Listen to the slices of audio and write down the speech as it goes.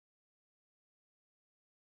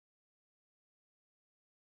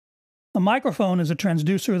A microphone is a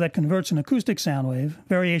transducer that converts an acoustic sound wave,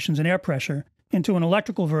 variations in air pressure, into an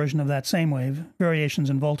electrical version of that same wave, variations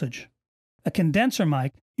in voltage. A condenser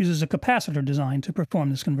mic uses a capacitor design to perform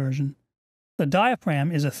this conversion. The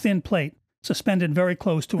diaphragm is a thin plate suspended very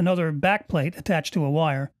close to another backplate attached to a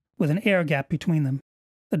wire, with an air gap between them.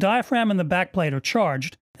 The diaphragm and the backplate are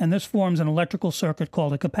charged, and this forms an electrical circuit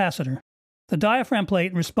called a capacitor. The diaphragm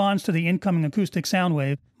plate responds to the incoming acoustic sound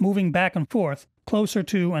wave, moving back and forth, closer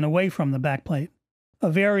to and away from the backplate. A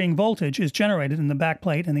varying voltage is generated in the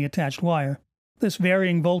backplate and the attached wire. This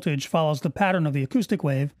varying voltage follows the pattern of the acoustic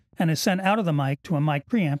wave and is sent out of the mic to a mic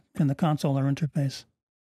preamp in the console or interface.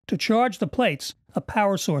 To charge the plates, a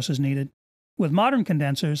power source is needed. With modern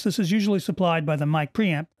condensers, this is usually supplied by the mic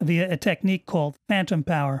preamp via a technique called phantom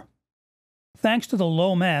power. Thanks to the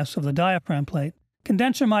low mass of the diaphragm plate,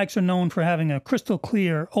 condenser mics are known for having a crystal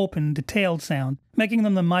clear, open, detailed sound, making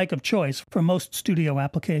them the mic of choice for most studio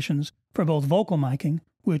applications, for both vocal miking,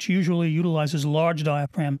 which usually utilizes large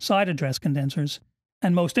diaphragm side address condensers,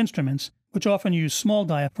 and most instruments, which often use small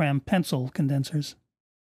diaphragm pencil condensers.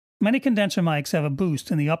 Many condenser mics have a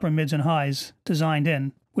boost in the upper mids and highs designed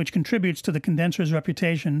in, which contributes to the condenser's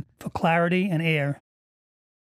reputation for clarity and air